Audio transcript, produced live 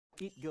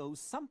It goes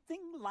something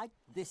like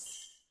this.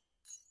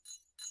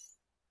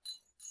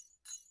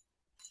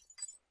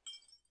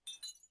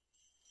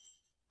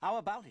 How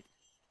about it?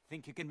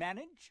 Think you can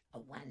manage? A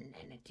 1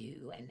 and a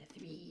 2 and a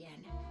 3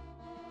 and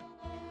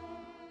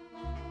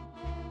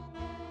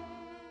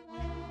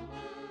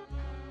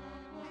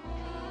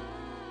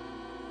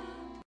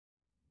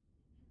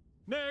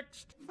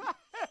Next!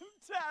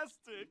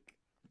 Fantastic!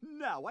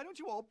 Now, why don't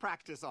you all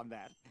practice on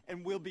that,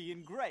 and we'll be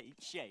in great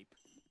shape.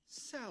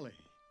 Sally,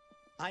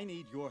 I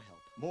need your help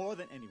more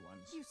than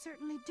anyone's. You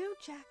certainly do,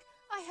 Jack.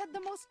 I had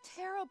the most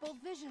terrible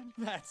vision.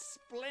 That's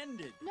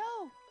splendid.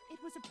 No, it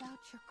was about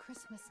your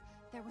Christmas.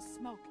 There was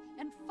smoke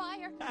and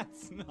fire.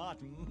 That's not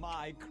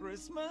my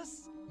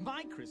Christmas.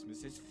 My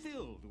Christmas is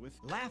filled with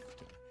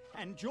laughter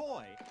and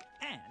joy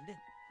and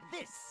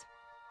this.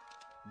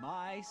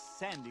 My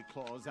Sandy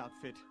Claus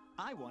outfit.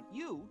 I want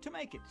you to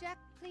make it. Jack,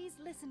 please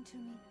listen to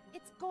me.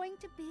 It's going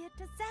to be a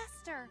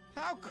disaster.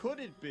 How could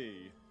it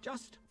be?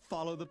 Just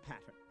follow the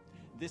pattern.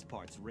 This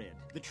part's red.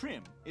 The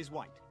trim is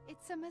white.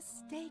 It's a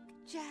mistake,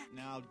 Jack.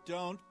 Now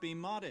don't be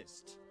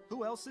modest.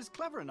 Who else is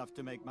clever enough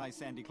to make my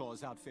Sandy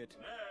Claus outfit?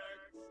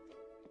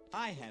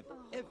 I have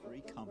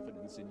every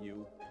confidence in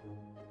you.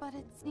 But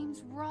it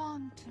seems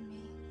wrong to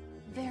me.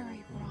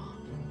 Very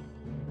wrong.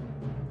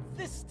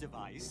 This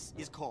device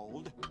is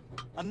called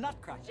a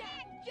nutcracker.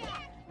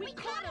 Jack! We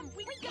got him!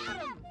 We got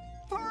him!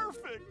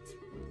 Perfect!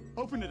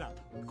 Open it up,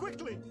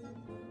 quickly.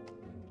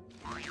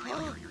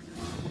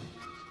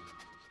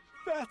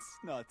 That's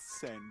not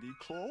Sandy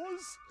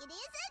Claus. It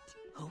isn't?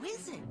 Who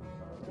is it?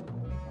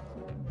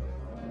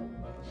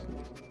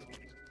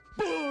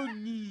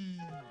 Bunny!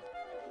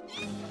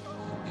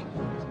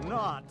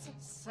 Not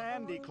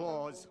Sandy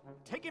Claus.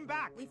 Take him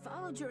back. We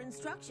followed your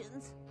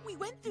instructions. We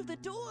went through the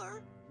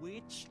door.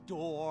 Which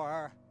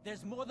door?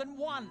 There's more than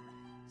one.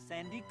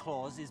 Sandy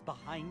Claus is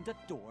behind a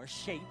door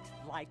shaped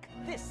like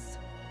this.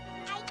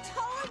 I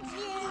told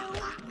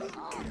you!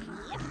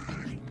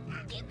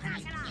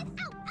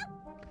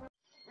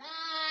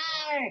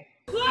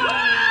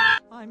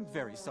 I'm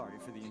very sorry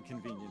for the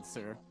inconvenience,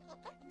 sir.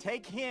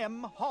 Take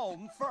him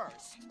home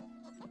first.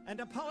 And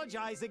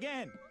apologize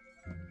again.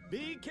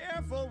 Be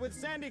careful with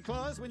Sandy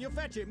Claus when you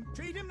fetch him.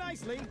 Treat him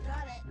nicely.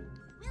 Got it.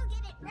 We'll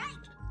get it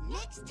right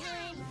next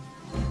time.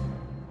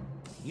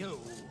 You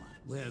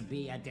will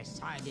be a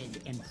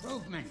decided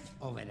improvement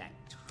over that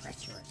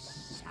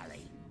treacherous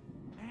Sally.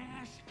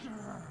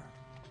 Master,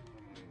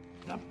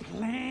 the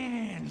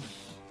plan